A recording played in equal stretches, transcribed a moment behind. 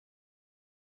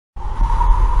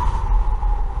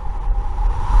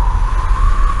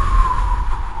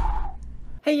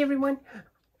Hey everyone,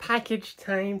 package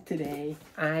time today.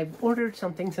 I've ordered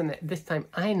something so that this time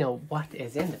I know what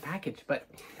is in the package, but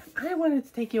I wanted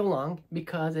to take you along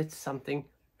because it's something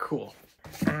cool.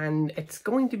 And it's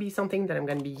going to be something that I'm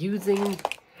going to be using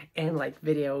in like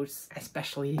videos,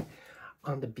 especially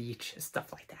on the beach,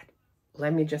 stuff like that.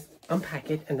 Let me just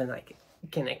unpack it and then I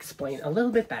can explain a little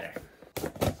bit better.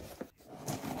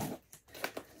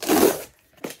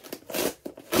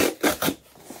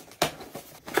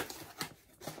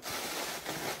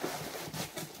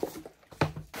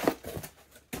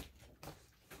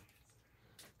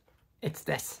 It's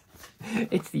this.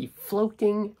 It's the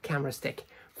floating camera stick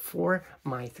for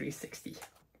my 360.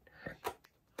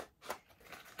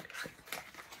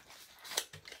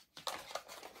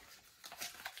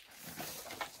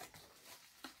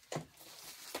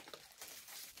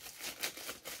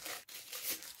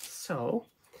 So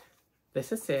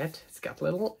this is it. It's got a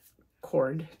little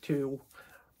cord to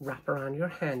wrap around your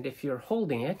hand if you're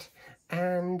holding it,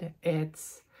 and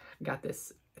it's got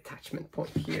this attachment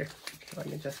point here. Let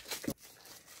me just,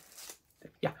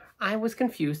 yeah, I was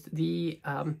confused.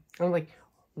 I'm like,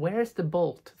 where's the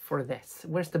bolt for this?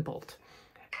 Where's the bolt?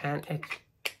 And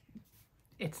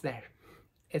it's there.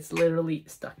 It's literally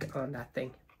stuck on that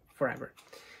thing forever.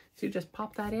 So you just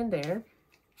pop that in there,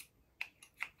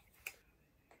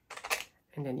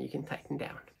 and then you can tighten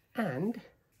down. And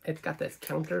it's got this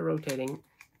counter rotating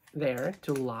there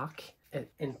to lock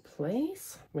it in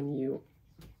place when you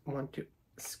want to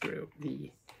screw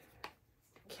the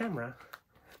camera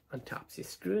on top. So you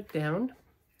screw it down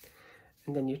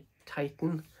and then you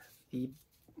tighten the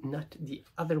nut the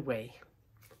other way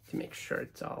to make sure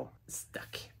it's all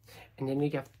stuck. And then you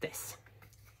got this,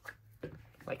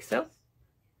 like so,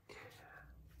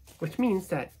 which means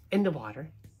that in the water,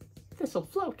 this will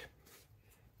float.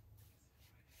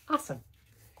 Awesome.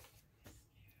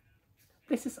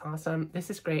 This is awesome. This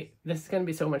is great. This is going to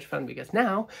be so much fun because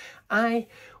now I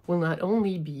will not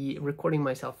only be recording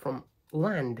myself from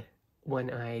land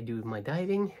when I do my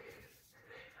diving,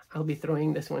 I'll be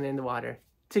throwing this one in the water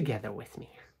together with me.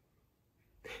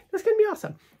 That's going to be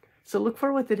awesome. So look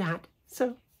forward to that.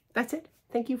 So that's it.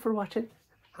 Thank you for watching.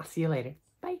 I'll see you later.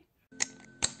 Bye.